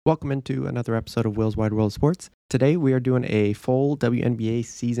Welcome into another episode of Will's Wide World of Sports. Today we are doing a full WNBA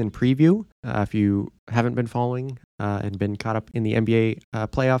season preview. If you haven't been following and been caught up in the NBA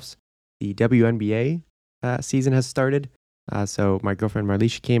playoffs, the WNBA season has started. So my girlfriend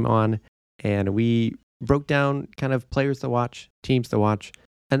Marleisha came on and we broke down kind of players to watch, teams to watch,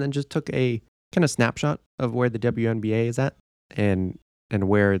 and then just took a kind of snapshot of where the WNBA is at and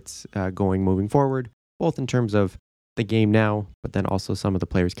where it's going moving forward, both in terms of the game now, but then also some of the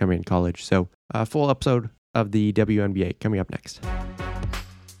players coming in college. So a full episode of the WNBA coming up next.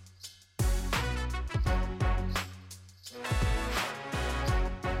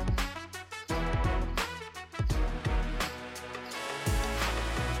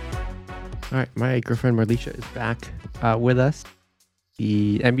 All right, my girlfriend Marleisha is back with us.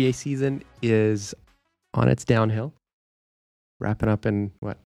 The NBA season is on its downhill, wrapping up in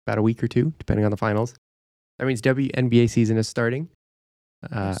about a week or two, depending on the finals. That means WNBA season is starting.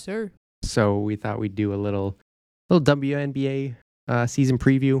 Yes, sir. So we thought we'd do a little WNBA season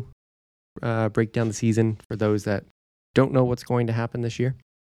preview, break down the season for those that don't know what's going to happen this year.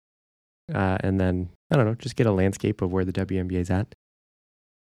 And then, I don't know, just get a landscape of where the WNBA is at.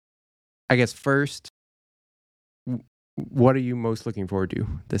 I guess first, what are you most looking forward to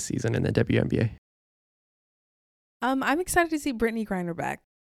this season in the WNBA? I'm excited to see Brittany Griner back.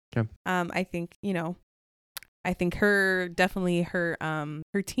 Okay. I think her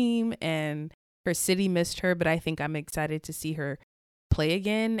team and her city missed her, but I think I'm excited to see her play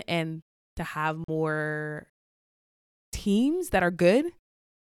again and to have more teams that are good.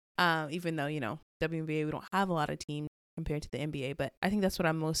 Even though, WNBA, we don't have a lot of teams compared to the NBA, but I think that's what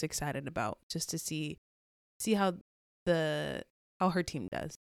I'm most excited about, just to see how her team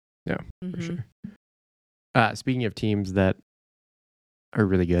does. Yeah, for sure. Speaking of teams that are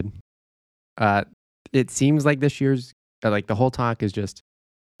really good, it seems like this year's, the whole talk is just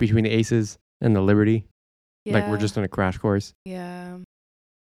between the Aces and the Liberty. Yeah. Like, we're just on a crash course. Yeah.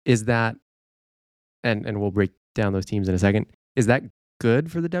 Is that, and we'll break down those teams in a second, is that good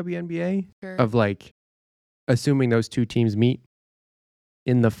for the WNBA? Sure. Of, assuming those two teams meet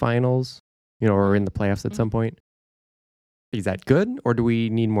in the finals, or in the playoffs at some point? Is that good, or do we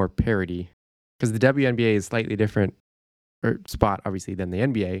need more parity? Because the WNBA is slightly different spot, obviously, than the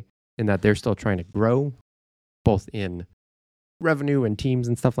NBA, in that they're still trying to grow, both in revenue and teams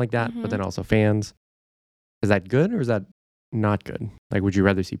and stuff like that, but then also fans. Is that good, or is that not good? Would you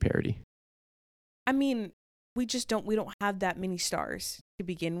rather see parity? I mean, we don't have that many stars to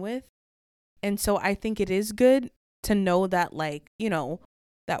begin with. And so I think it is good to know that,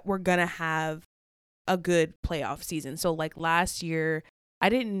 that we're going to have a good playoff season. So last year, I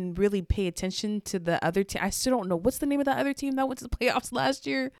didn't really pay attention to the other team. I still don't know. What's the name of that other team that went to the playoffs last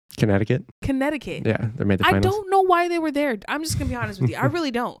year? Connecticut. Yeah, they made the finals. I don't know why they were there. I'm just going to be honest with you. I really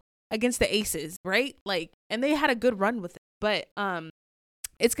don't. Against the Aces, right? And they had a good run with it. But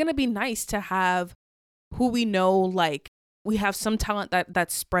it's going to be nice to have who we know, we have some talent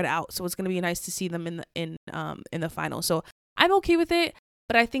that's spread out. So it's going to be nice to see them in the final. So I'm okay with it.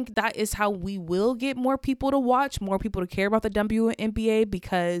 But I think that is how we will get more people to watch, more people to care about the WNBA,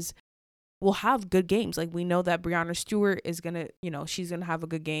 because we'll have good games. We know that Breanna Stewart is going to, she's going to have a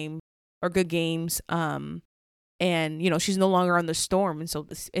good game or good games. And, she's no longer on the Storm. And so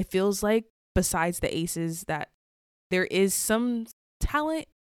it feels like, besides the Aces, that there is some talent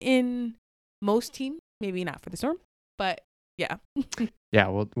in most teams. Maybe not for the Storm, but yeah. Yeah,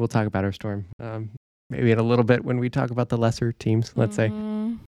 we'll talk about our Storm. Maybe in a little bit when we talk about the lesser teams, let's say.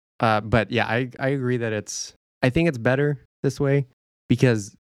 But yeah, I agree that I think it's better this way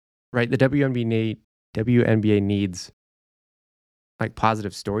because, right, the WNBA needs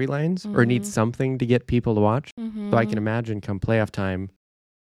positive storylines or needs something to get people to watch. So I can imagine come playoff time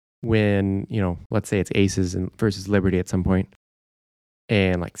when, let's say it's Aces versus Liberty at some point,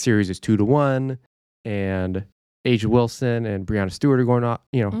 and series is 2-1 and Asia Wilson and Breanna Stewart are going up,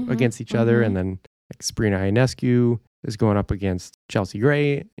 against each other, and then Sabrina Ionescu is going up against Chelsea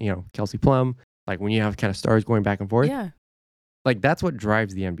Gray, Kelsey Plum. When you have kind of stars going back and forth, yeah, that's what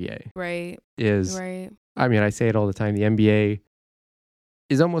drives the NBA. Right. I mean, I say it all the time. The NBA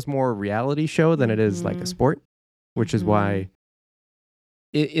is almost more a reality show than it is a sport, which is why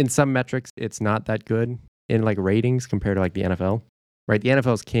in some metrics it's not that good in ratings compared to the NFL. Right, the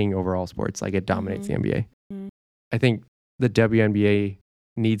NFL is king over all sports. It dominates the NBA. I think the WNBA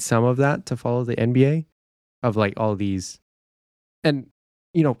needs some of that to follow the NBA, of all these, and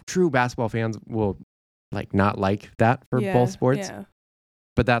true basketball fans will not like that for both sports. Yeah.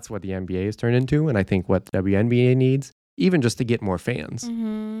 But that's what the NBA has turned into, and I think what the WNBA needs, even just to get more fans,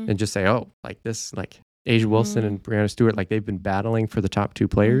 and just say, oh, this Asia Wilson and Brianna Stewart, like they've been battling for the top 2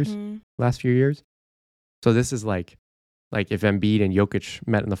 players last few years. So this is like if Embiid and Jokic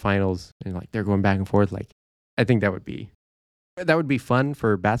met in the finals and like they're going back and forth, like I think that would be fun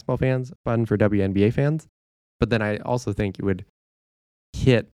for basketball fans, fun for WNBA fans. But then I also think it would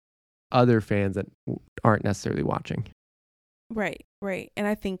hit other fans that aren't necessarily watching. Right. And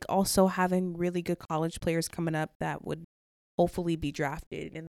I think also having really good college players coming up that would hopefully be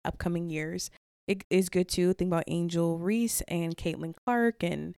drafted in the upcoming years, it is good too. Think about Angel Reese and Caitlin Clark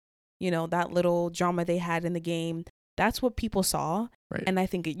and, that little drama they had in the game. That's what people saw. Right. And I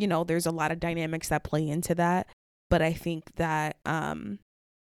think, there's a lot of dynamics that play into that. But I think that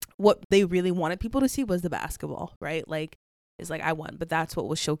what they really wanted people to see was the basketball, right? Like, it's like I won, but that's what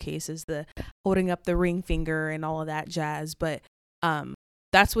was showcased is the holding up the ring finger and all of that jazz. But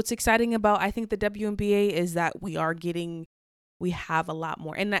that's what's exciting about, I think, the WNBA is that we have a lot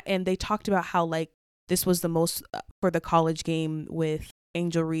more. And they talked about how like this was the most for the college game with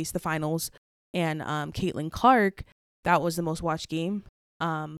Angel Reese, the finals, and Caitlin Clark. That was the most watched game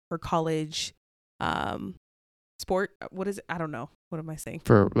for college sport. What is it? I don't know. What am I saying?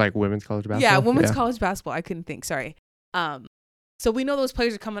 For like women's college basketball? Yeah, women's college basketball. I couldn't think. Sorry. So we know those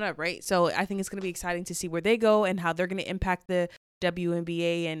players are coming up, right? So I think it's going to be exciting to see where they go and how they're going to impact the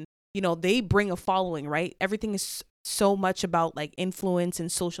WNBA. And, they bring a following, right? Everything is so much about like influence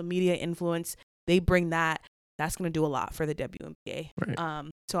and social media influence. They bring that. That's going to do a lot for the WNBA.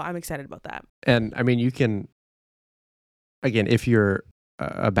 Right. So I'm excited about that. And I mean, you can, again, if you're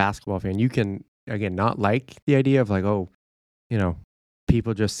a basketball fan, you can, again, not like the idea of like, oh,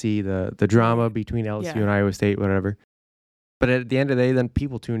 people just see the drama between LSU and Iowa State, whatever. But at the end of the day, then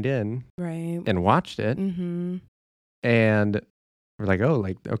people tuned in and watched it. Mm-hmm. And we're like, oh,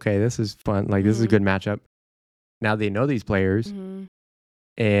 like, okay, this is fun. Like, this is a good matchup. Now they know these players. Mm-hmm.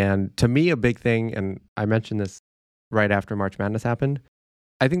 And to me, a big thing, and I mentioned this right after March Madness happened,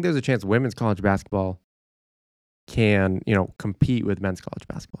 I think there's a chance women's college basketball can, compete with men's college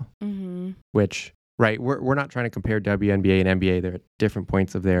basketball. Mm-hmm. Which, right, we're not trying to compare WNBA and NBA. They're at different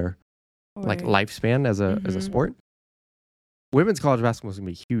points of their like lifespan as a sport. Women's college basketball is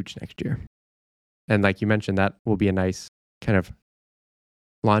going to be huge next year. And like you mentioned, that will be a nice kind of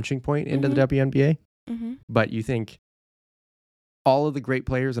launching point into the WNBA. Mm-hmm. But you think all of the great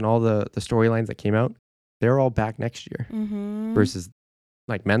players and all the storylines that came out, they're all back next year. Mm-hmm. Versus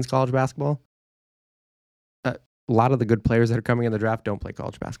like men's college basketball. A lot of the good players that are coming in the draft don't play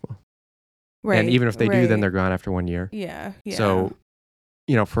college basketball. Right. And even if they do, then they're gone after 1 year. Yeah. So,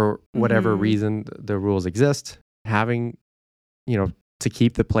 for whatever reason, the rules exist. Having to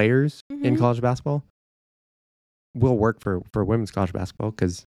keep the players in college basketball will work for women's college basketball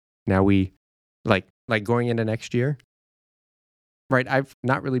because now we like going into next year, right? I've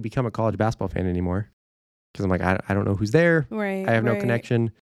not really become a college basketball fan anymore because I'm like, I don't know who's there. Right. I have no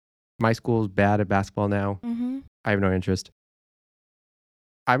connection. My school's bad at basketball now. Mm-hmm. I have no interest.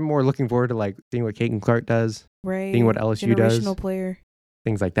 I'm more looking forward to like seeing what Caitlin Clark does, seeing what LSU does, generational player,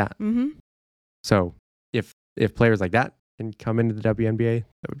 things like that. Mm-hmm. So if players like that can come into the WNBA,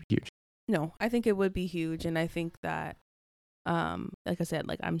 that would be huge. No, I think it would be huge, and I think that, like I said,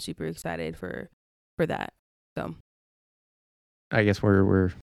 like I'm super excited for that. So, I guess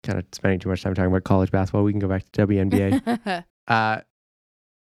we're kind of spending too much time talking about college basketball. We can go back to WNBA.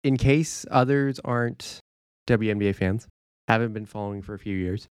 In case others aren't WNBA fans, haven't been following for a few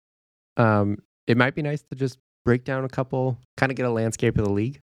years, it might be nice to just break down a couple, kind of get a landscape of the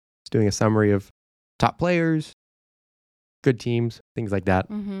league. Just doing a summary of top players, good teams, things like that.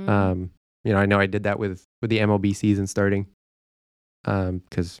 Mm-hmm. I know I did that with the MLB season starting,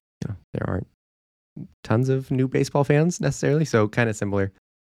 because there aren't tons of new baseball fans necessarily, so kind of similar.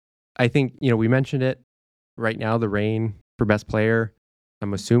 I think we mentioned it right now. The reign for best player,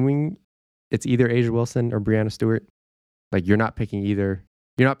 I'm assuming it's either Asia Wilson or Brianna Stewart. Like you're not picking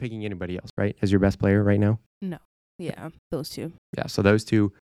anybody else, right, as your best player right now. No, yeah, those two. Yeah, so those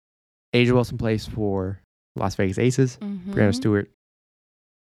two. Asia Wilson plays for Las Vegas Aces. Mm-hmm. Brianna Stewart,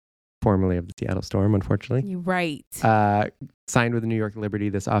 formerly of the Seattle Storm, unfortunately. You're right. Signed with the New York Liberty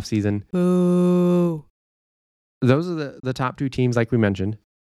this offseason. Boo. Those are the top two teams, like we mentioned.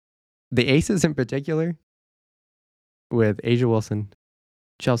 The Aces in particular, with Asia Wilson,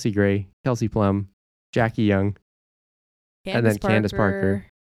 Chelsea Gray, Kelsey Plum, Jackie Young, and then Candace Parker.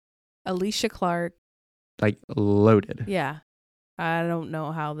 Alicia Clark. Like loaded. Yeah. I don't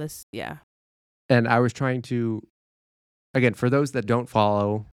know how this, yeah. And I was trying to, again, for those that don't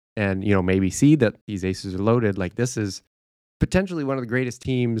follow and, maybe see that these Aces are loaded, like this is potentially one of the greatest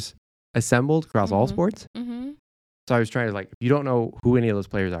teams assembled across all sports. Mm-hmm. So I was trying to if you don't know who any of those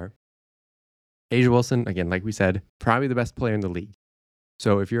players are, Asia Wilson, again, like we said, probably the best player in the league.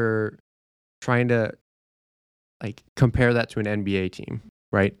 So if you're trying to like compare that to an NBA team,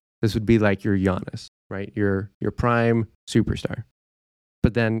 right? This would be like your Giannis, right? Your prime superstar.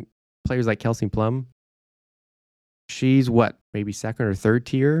 But then players like Kelsey Plum, she's what, maybe second or third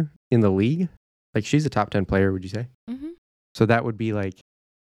tier in the league? Like she's a top 10 player, would you say? Mm-hmm. So that would be like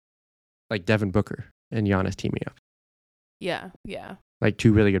Devin Booker and Giannis teaming up. Yeah, yeah. Like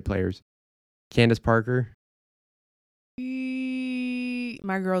two really good players. Candace Parker.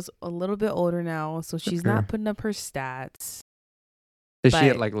 My girl's a little bit older now, so she's not putting up her stats. Is she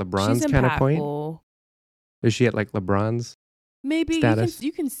at like LeBron's kind of point? Is she at like LeBron's maybe status?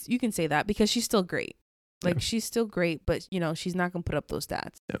 you can say that because she's still great. Like she's still great, but you know, she's not gonna put up those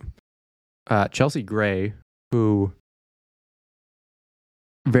stats. Yeah. Chelsea Gray, who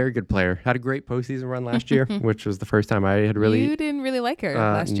very good player, had a great postseason run last year, which was the first time I had really. You didn't really like her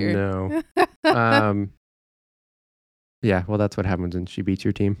last year. No. Yeah, well, that's what happens when she beats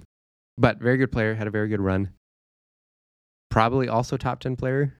your team. But very good player, had a very good run. Probably also top 10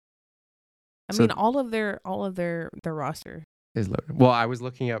 player. I mean, all of their roster is loaded. Well, I was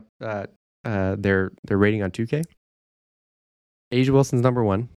looking up their rating on 2K. Asia Wilson's number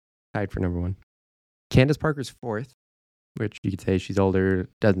 1, tied for number 1. Candace Parker's 4th, which you could say she's older,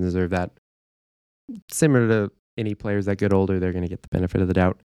 doesn't deserve that. Similar to any players that get older, they're going to get the benefit of the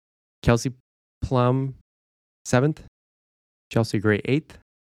doubt. Kelsey Plum, 7th. Chelsea Gray, 8th.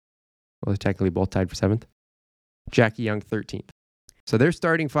 Well, they're technically both tied for 7th. Jackie Young, 13th. So they're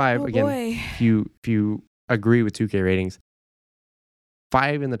starting 5. Again, if you agree with 2K ratings,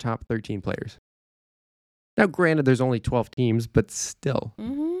 5 in the top 13 players. Now, granted, there's only 12 teams, but still,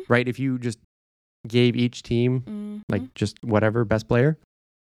 right? If you just gave each team, like just whatever, best player,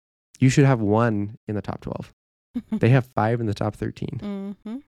 you should have 1 in the top 12. They have 5 in the top 13.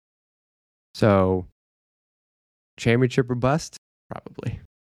 So, championship or bust? Probably.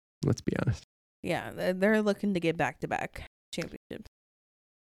 Let's be honest. Yeah, they're looking to get back-to-back championships.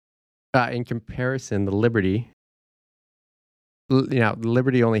 In comparison, the Liberty, the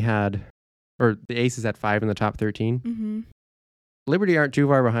Liberty only had, or the Aces had 5 in the top 13. Liberty aren't too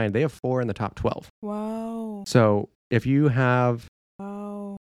far behind. They have 4 in the top 12. Wow. So if you have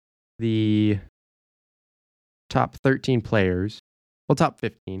the top 13 players, well, top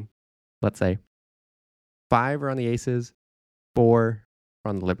 15, let's say, 5 are on the Aces, 4 are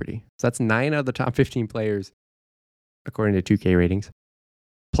on the Liberty. So that's 9 out of the top 15 players, according to 2K ratings,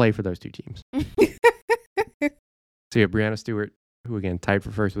 play for those two teams. So you have Brianna Stewart, who again tied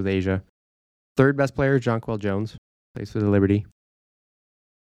for first with Asia. 3rd best player, Jonquel Jones, plays for the Liberty.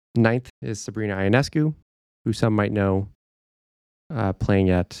 9th is Sabrina Ionescu, who some might know, playing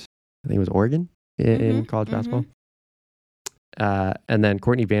at, I think it was Oregon in college basketball. And then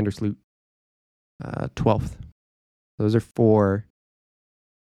Courtney Vandersloot, 12th. Those are 4,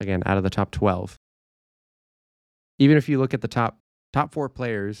 again, out of the top 12. Even if you look at the top 4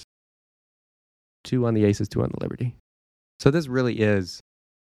 players, 2 on the Aces, 2 on the Liberty. So this really is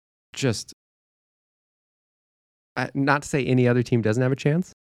just, not to say any other team doesn't have a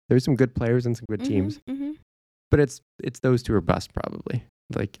chance. There's some good players and some good teams. But it's those two are bust probably.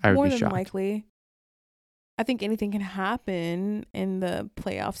 Like I would be shocked. More than likely. I think anything can happen in the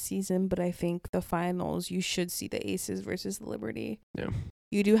playoff season, but I think the finals, you should see the Aces versus the Liberty. Yeah.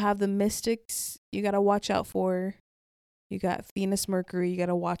 You do have the Mystics you got to watch out for. You got Venus Mercury you got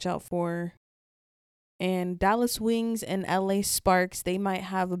to watch out for. And Dallas Wings and LA Sparks, they might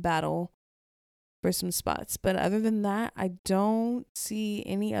have a battle for some spots. But other than that, I don't see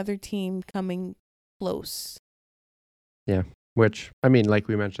any other team coming close. Yeah, which, I mean, like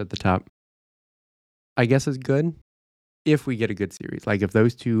we mentioned at the top, I guess is good if we get a good series. Like if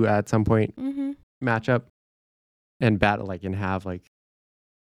those two at some point match up and battle, like, and have like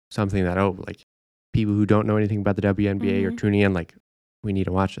something that, like people who don't know anything about the WNBA are tuning in, like, we need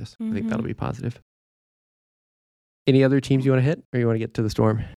to watch this. I think that'll be positive. Any other teams you want to hit, or you want to get to the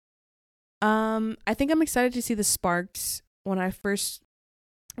Storm? I think I'm excited to see the Sparks. When I first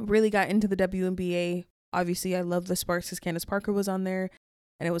really got into the WNBA, obviously I love the Sparks because Candace Parker was on there,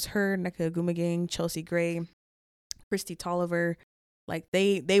 and it was her, Nneka Agumagang, Chelsea Gray, Christy Tolliver. Like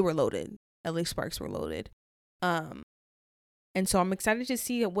they were loaded. LA Sparks were loaded. And so I'm excited to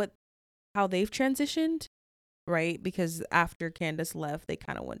see how they've transitioned, right? Because after Candace left, they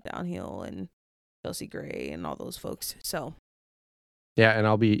kind of went downhill, and Chelsea Gray and all those folks. So yeah,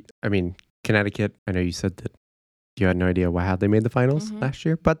 and Connecticut, I know you said that you had no idea how they made the finals last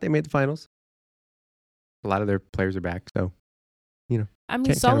year, but they made the finals. A lot of their players are back, so,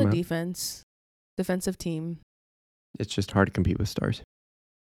 solid defensive team. It's just hard to compete with stars.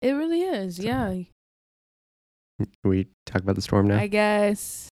 It really is. Yeah. We talk about the Storm now. I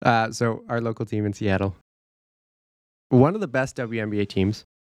guess. So our local team in Seattle, one of the best WNBA teams,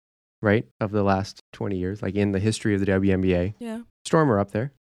 right, of the last 20 years, like in the history of the WNBA. Yeah. Storm are up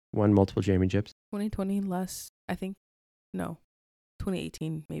there, won multiple championships. 2020 less, I think. No,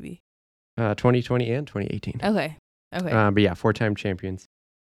 2018 maybe. 2020 and 2018. Okay. But yeah, 4-time champions.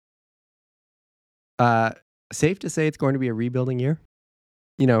 Safe to say it's going to be a rebuilding year.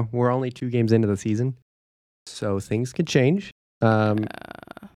 You know, we're only 2 games into the season, so things could change.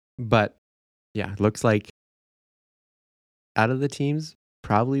 But yeah, it looks like out of the teams,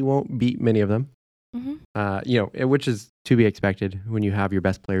 probably won't beat many of them. Mm-hmm. Which is to be expected when you have your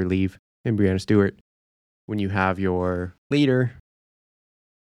best player leave in Breanna Stewart, when you have your leader,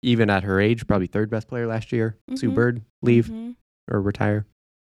 even at her age, probably 3rd best player last year, Sue Bird, leave or retire.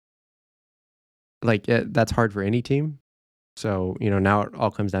 Like, that's hard for any team. So, now it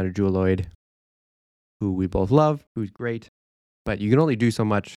all comes down to Jewel Lloyd, who we both love, who's great. But you can only do so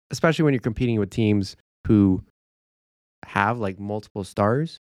much, especially when you're competing with teams who have like multiple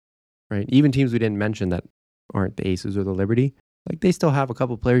stars, right? Even teams we didn't mention that aren't the Aces or the Liberty, like they still have a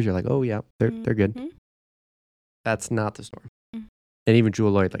couple players you're like, oh yeah, they're good. That's not the Storm. And even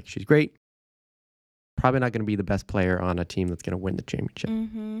Jewel Lloyd, like she's great. Probably not going to be the best player on a team that's going to win the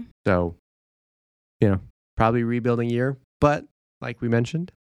championship. So, probably rebuilding year. But like we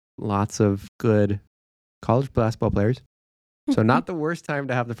mentioned, lots of good college basketball players. So not the worst time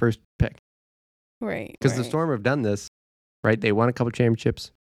to have the first pick. Right. Because the Storm have done this, right? They won a couple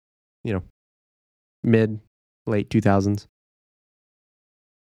championships, mid, late 2000s.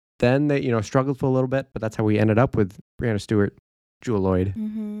 Then they, struggled for a little bit, but that's how we ended up with Breanna Stewart, Jewel Lloyd.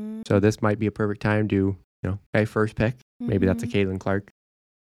 So this might be a perfect time to, a first pick. Maybe that's a Caitlin Clark.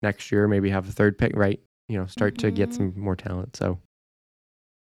 Next year, maybe have a 3rd pick, right? Start to get some more talent. So,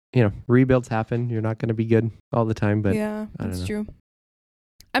 rebuilds happen. You're not going to be good all the time, but yeah, that's true.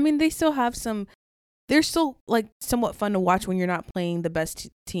 I mean, they still have some. They're still like somewhat fun to watch when you're not playing the best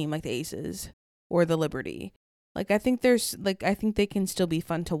team like the Aces or the Liberty. Like I think they can still be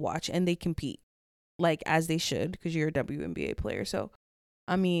fun to watch and they compete like as they should because you're a WNBA player. So,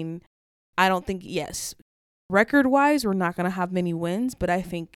 I mean, I don't think record wise we're not gonna have many wins, but I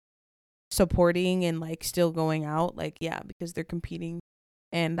think supporting and like still going out because they're competing.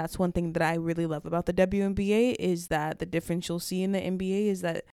 And that's one thing that I really love about the WNBA is that the difference you'll see in the NBA is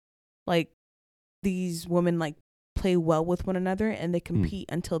that like these women like play well with one another and they compete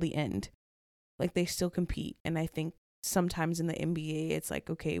until the end. Like they still compete. And I think sometimes in the NBA it's like,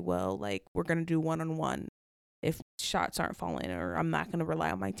 okay, well, like we're going to do 1-on-1 if shots aren't falling or I'm not going to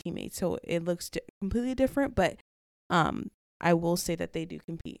rely on my teammates. So it looks completely different, but I will say that they do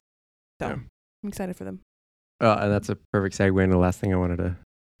compete. So I'm excited for them. And that's a perfect segue into the last thing I wanted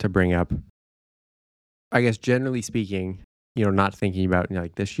to bring up. I guess generally speaking, not thinking about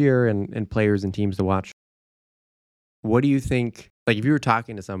like this year and players and teams to watch. What do you think? Like if you were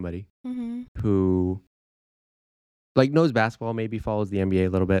talking to somebody who like knows basketball, maybe follows the NBA a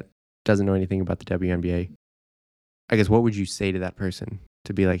little bit, doesn't know anything about the WNBA, I guess what would you say to that person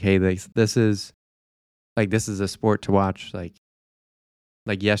to be like, hey, this is a sport to watch. Like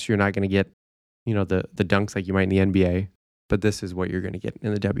yes, you're not going to get the dunks like you might in the NBA, but this is what you're going to get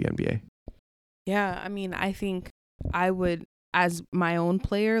in the WNBA. Yeah, I mean, I think I would, as my own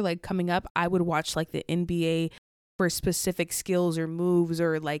player, like coming up, I would watch like the NBA for specific skills or moves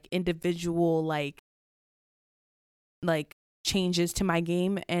or like individual like changes to my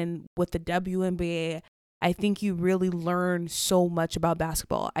game. And with the WNBA, I think you really learn so much about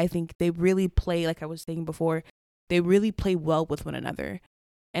basketball. I think they really play, like I was saying before, they really play well with one another.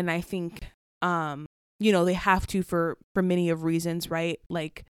 And I think they have to for many of reasons, right?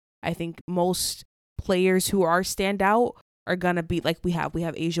 Like I think most players who are standout are gonna be like we have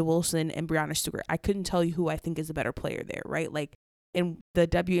A'ja Wilson and Breanna Stewart. I couldn't tell you who I think is a better player there, right? Like in the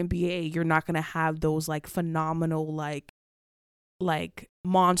WNBA, you're not gonna have those like phenomenal like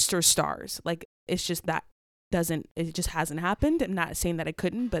monster stars. Like it's just it just hasn't happened. I'm not saying that it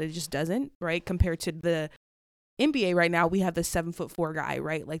couldn't, but it just doesn't, right? Compared to the NBA right now, we have the 7'4" guy,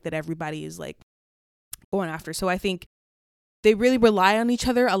 right? Like that everybody is like going after. So I think they really rely on each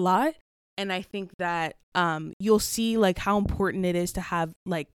other a lot. And I think that you'll see like how important it is to have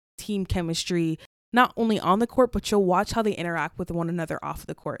like team chemistry, not only on the court, but you'll watch how they interact with one another off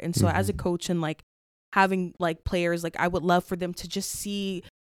the court. And so as a coach and like having like players, like I would love for them to just see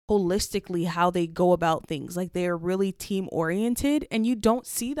holistically how they go about things. Like they're really team oriented and you don't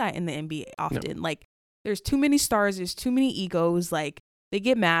see that in the NBA often. No. Like there's too many stars, there's too many egos, like they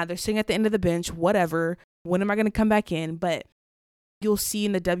get mad, they're sitting at the end of the bench, whatever. When am I going to come back in? But you'll see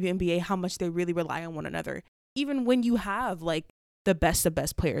in the WNBA how much they really rely on one another. Even when you have like the best of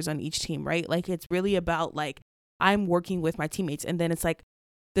best players on each team, right? Like it's really about like I'm working with my teammates, and then it's like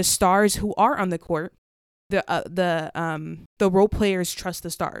the stars who are on the court, the role players trust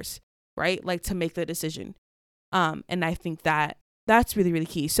the stars, right? Like to make the decision. And I think that's really, really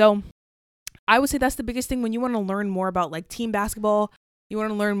key. So I would say that's the biggest thing when you want to learn more about like team basketball, you want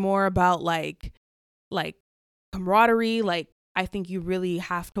to learn more about like camaraderie. Like I think you really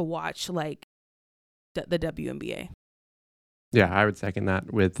have to watch like the WNBA. Yeah, I would second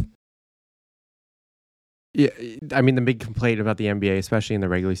that with. Yeah, I mean the big complaint about the NBA, especially in the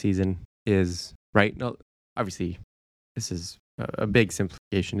regular season, is right. No, obviously, this is a big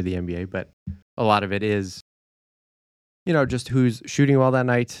simplification to the NBA, but a lot of it is, just who's shooting well that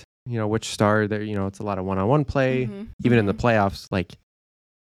night. Which star there. It's a lot of one-on-one play. Even in the playoffs, like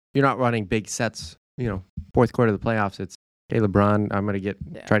you're not running big sets. Fourth quarter of the playoffs, it's hey LeBron, I'm gonna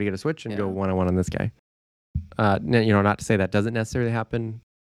try to get a switch and go one-on-one on this guy. Not to say that doesn't necessarily happen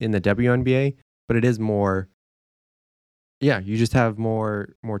in the WNBA, but it is more. Yeah, you just have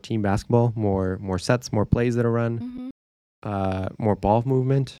more team basketball, more sets, more plays that are run, more ball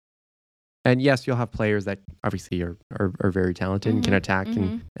movement, and yes, you'll have players that obviously are very talented and can attack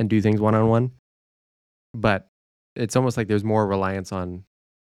and do things one-on-one, but it's almost like there's more reliance on.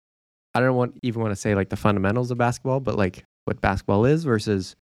 I don't even want to say like the fundamentals of basketball, but like what basketball is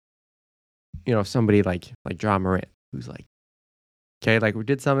versus, somebody like Ja Morant who's like, okay, like we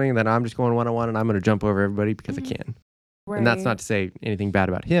did something, then I'm just going one-on-one and I'm going to jump over everybody because I can. Right. And that's not to say anything bad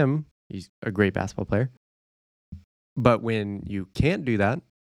about him. He's a great basketball player. But when you can't do that,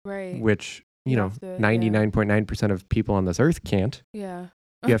 right, which, 99.9% of people on this earth can't, you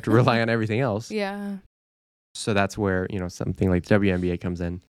have to rely on everything else. Yeah. So that's where, something like the WNBA comes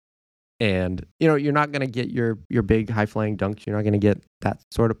in. And, you're not going to get your big high-flying dunks. You're not going to get that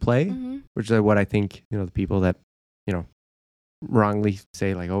sort of play, which is what I think, the people that, wrongly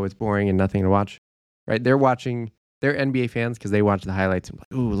say like, oh, it's boring and nothing to watch, right? They're NBA fans because they watch the highlights and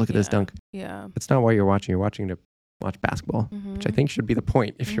like, ooh, look at this dunk. Yeah. That's not why you're watching. You're watching to watch basketball, which I think should be the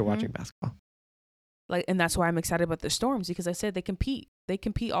point if you're watching basketball. Like, and that's why I'm excited about the Storms, because I said they compete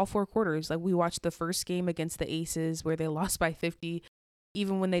all 4 quarters. Like we watched the first game against the Aces where they lost by 50.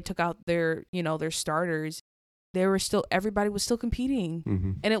 Even when they took out their starters, everybody was still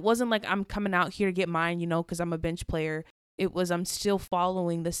competing. And it wasn't like I'm coming out here to get mine, because I'm a bench player. It was, I'm still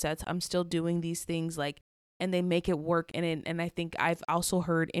following the sets. I'm still doing these things and they make it work. And I think I've also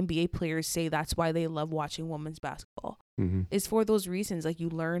heard NBA players say that's why they love watching women's basketball. It's for those reasons. Like you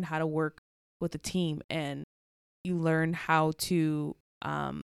learn how to work with a team and you learn how to,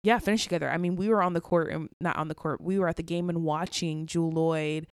 finish together. I mean, we were on the court and not on the court. We were at the game and watching Jewel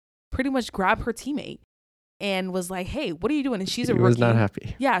Lloyd pretty much grab her teammate and was like, hey, what are you doing? And she's a rookie. She was not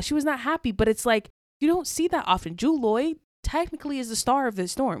happy. Yeah, she was not happy, but it's like, you don't see that often. Jewel Lloyd technically is the star of the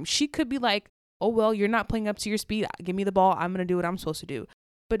Storm. She could be like, oh, well, you're not playing up to your speed. Give me the ball. I'm going to do what I'm supposed to do.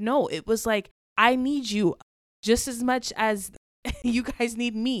 But no, it was like, I need you just as much as you guys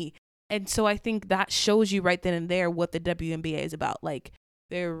need me. And so I think that shows you right then and there what the WNBA is about. Like,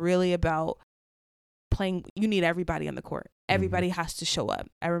 they're really about playing. You need everybody on the court. Everybody has to show up.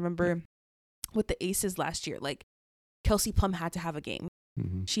 I remember with the Aces last year, like Kelsey Plum had to have a game.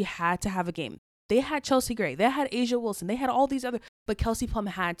 She had to have a game. They had Chelsea Gray. They had Asia Wilson. They had all these other, but Kelsey Plum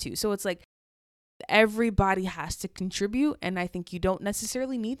had to. So it's like everybody has to contribute. And I think you don't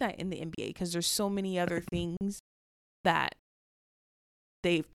necessarily need that in the NBA because there's so many other things that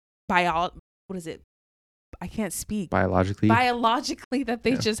what is it? I can't speak. Biologically that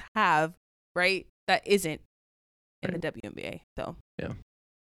they just have, right? That isn't in the WNBA. So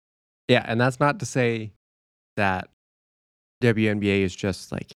yeah, and that's not to say that WNBA is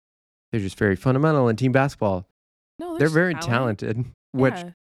just like they're just very fundamental in team basketball. No, they're very talented. Which,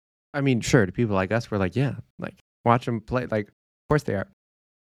 I mean, sure, to people like us, we're like, yeah, like watch them play. Like, of course they are.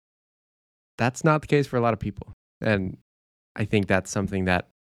 That's not the case for a lot of people, and I think that's something that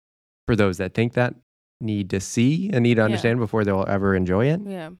for those that think that need to see and need to understand before they'll ever enjoy it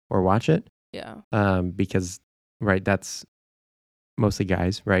or watch it. Yeah. Because that's mostly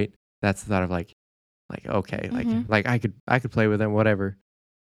guys, right? That's the thought of like okay, like I could play with them, whatever.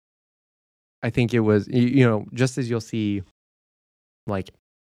 I think it was just as you'll see like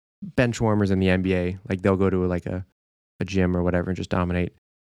bench warmers in the NBA, like they'll go to like a gym or whatever and just dominate.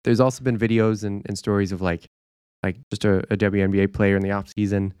 There's also been videos and stories of like just a WNBA player in the off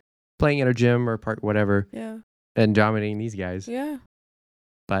season playing at a gym or park, whatever, and dominating these guys. Yeah.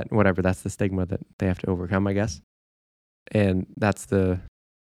 But whatever, that's the stigma that they have to overcome, I guess. And that's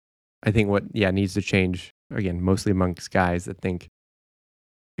I think what needs to change, again, mostly amongst guys that think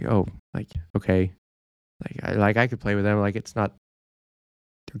oh, like, okay, like I could play with them. Like, it's not,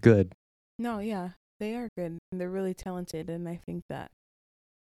 they're good. No, yeah, they are good. And they're really talented, and I think that,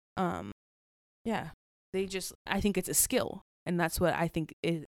 yeah, I think it's a skill, and that's what I think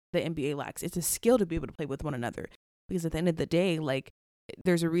the NBA lacks. It's a skill to be able to play with one another, because at the end of the day, like,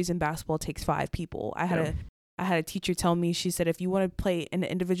 there's a reason basketball takes 5 people. I had a teacher tell me, she said, if you want to play an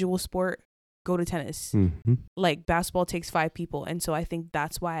individual sport, go to tennis. Mm-hmm. Like, basketball takes 5 people, and so I think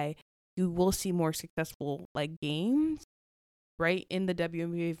that's why you will see more successful like games, right, in the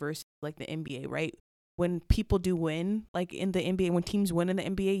WNBA versus like the NBA, right? When people do win, like in the NBA, when teams win in the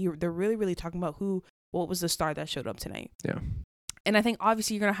NBA, they're really, really talking about what was the star that showed up tonight. Yeah. And I think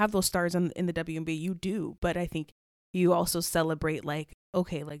obviously you're gonna have those stars in the WNBA, you do, but I think you also celebrate, like,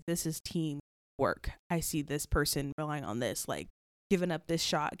 okay, like, this is team work. I see this person relying on this, like, giving up this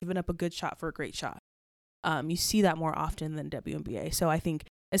shot, giving up a good shot for a great shot. You see that more often than WNBA. So I think,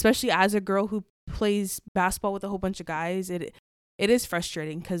 especially as a girl who plays basketball with a whole bunch of guys, it is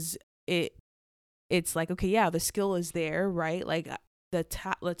frustrating, because it's like, okay, yeah, the skill is there, right? Like, the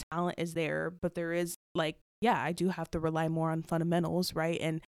talent is there, but there is, like, yeah, I do have to rely more on fundamentals, right?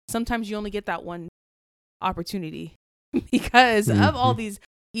 And sometimes you only get that one opportunity because of all these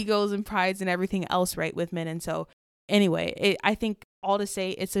egos and prides and everything else, right, with men. And so anyway, I think all to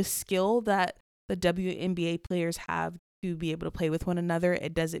say, it's a skill that the WNBA players have to be able to play with one another.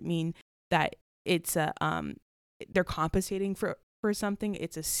 It doesn't mean that it's they're compensating for something.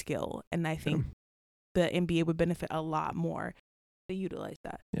 It's a skill, and I think the NBA would benefit a lot more to utilize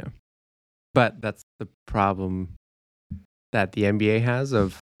that. Yeah, but that's the problem that the NBA has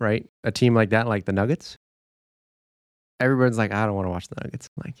of, right, a team like that, like the Nuggets. Everyone's like, I don't want to watch the Nuggets.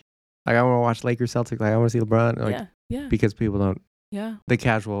 Like I want to watch Lakers, Celtics. Like, I want to see LeBron. Like, yeah. Because people don't. Yeah. The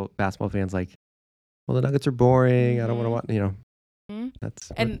casual basketball fans, like, well, the Nuggets are boring. I don't want to watch. You know, that's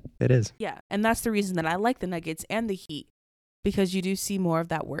what it is. Yeah, and that's the reason that I like the Nuggets and the Heat, because you do see more of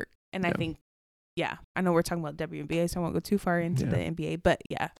that work. And I think, yeah, I know we're talking about WNBA, so I won't go too far into the NBA, but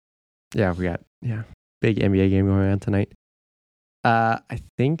yeah. Yeah, we got big NBA game going on tonight. I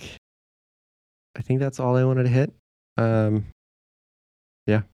think that's all I wanted to hit.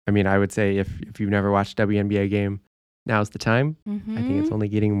 Yeah, I mean, I would say if you've never watched a WNBA game, now's the time. I think it's only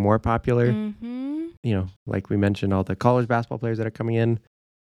getting more popular. You know, like we mentioned, all the college basketball players that are coming in,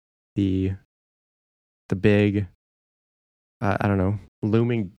 the big, I don't know,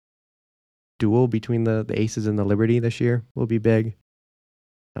 looming duel between the Aces and the Liberty this year will be big.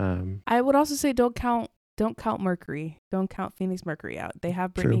 I would also say don't count Mercury. Don't count Phoenix Mercury out. They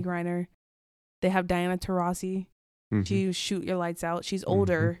have Brittany Griner. They have Diana Taurasi. She shoot your lights out. She's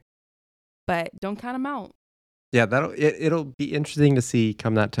older, but don't count them out. Yeah, it'll be interesting to see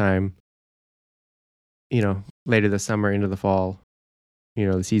come that time. You know, later this summer into the fall. You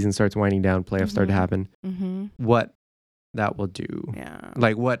know, the season starts winding down. Playoffs start to happen. What that will do? Yeah.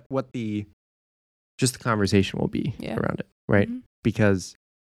 Like what the conversation will be around it, right? Because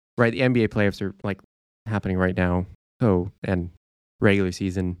right, the NBA playoffs are like happening right now. So, and regular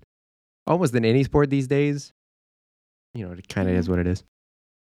season, almost in any sport these days, you know, it kind of is what it is.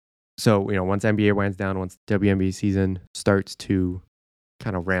 So, you know, once NBA winds down, once WNBA season starts to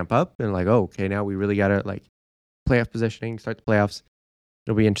kind of ramp up and like, oh, okay, now we really got to like playoff positioning, start the playoffs.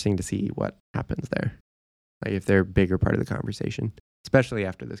 It'll be interesting to see what happens there. Like if they're a bigger part of the conversation, especially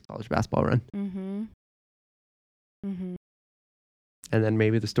after this college basketball run. And then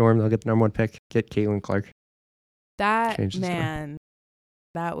maybe the Storm, they'll get the number 1 pick, get Caitlin Clark. That, man,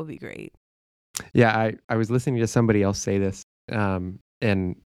 that would be great. Yeah, I was listening to somebody else say this, and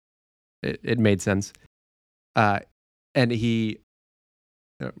it made sense. And he,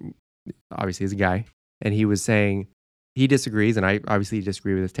 obviously is a guy, and he was saying he disagrees, and I obviously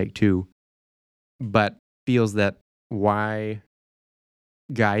disagree with his take too, but feels that why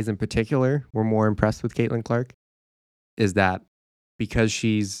guys in particular were more impressed with Caitlin Clark is that because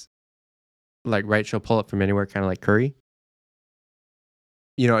she's like, right, she'll pull up from anywhere, kind of like Curry.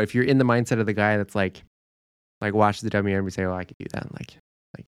 You know, if you're in the mindset of the guy that's like watch the WNBA and say, oh, I could do that. Like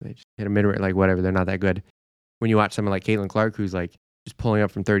they just hit a mid-range, like whatever, they're not that good. When you watch someone like Caitlin Clark, who's like just pulling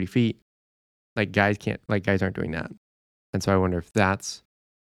up from 30 feet, like guys aren't doing that. And so I wonder if that's,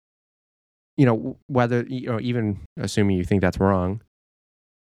 you know, whether, you know, even assuming you think that's wrong,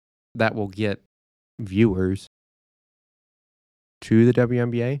 that will get viewers to the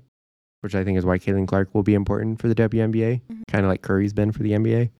WNBA, which I think is why Caitlin Clark will be important for the WNBA, kind of like Curry's been for the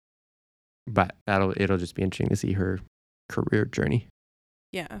NBA. But it'll just be interesting to see her career journey.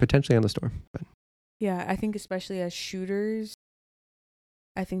 Yeah. Potentially on the Storm. But yeah, I think especially as shooters,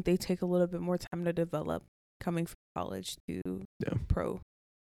 I think they take a little bit more time to develop coming from college to pro.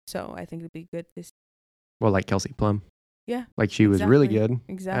 So I think it'd be good this. Well, like Kelsey Plum. Yeah. Like she was really good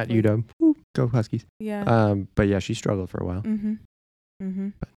Exactly. at UW. Woo, go Huskies. Yeah. But yeah, she struggled for a while. Mm-hmm. Mm-hmm.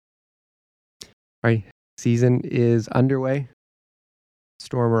 But, all right. Season is underway.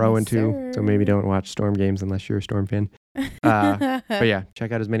 Storm are 0-2, so maybe don't watch Storm games unless you're a Storm fan. But yeah,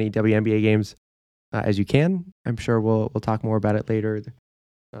 check out as many WNBA games as you can. I'm sure we'll talk more about it later as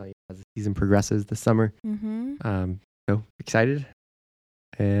the season progresses this summer. Mm-hmm. So excited,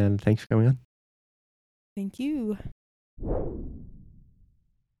 and thanks for coming on. Thank you.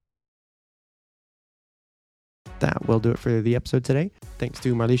 That will do it for the episode today. Thanks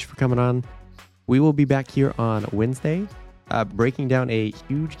to Marleisha for coming on. We will be back here on Wednesday, breaking down a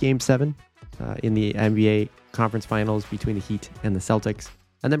huge Game 7 in the NBA Conference Finals between the Heat and the Celtics,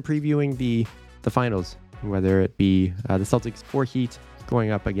 and then previewing the finals, whether it be the Celtics or Heat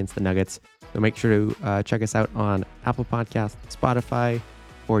going up against the Nuggets. So make sure to check us out on Apple Podcasts, Spotify,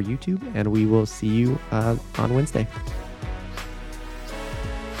 or YouTube, and we will see you on Wednesday.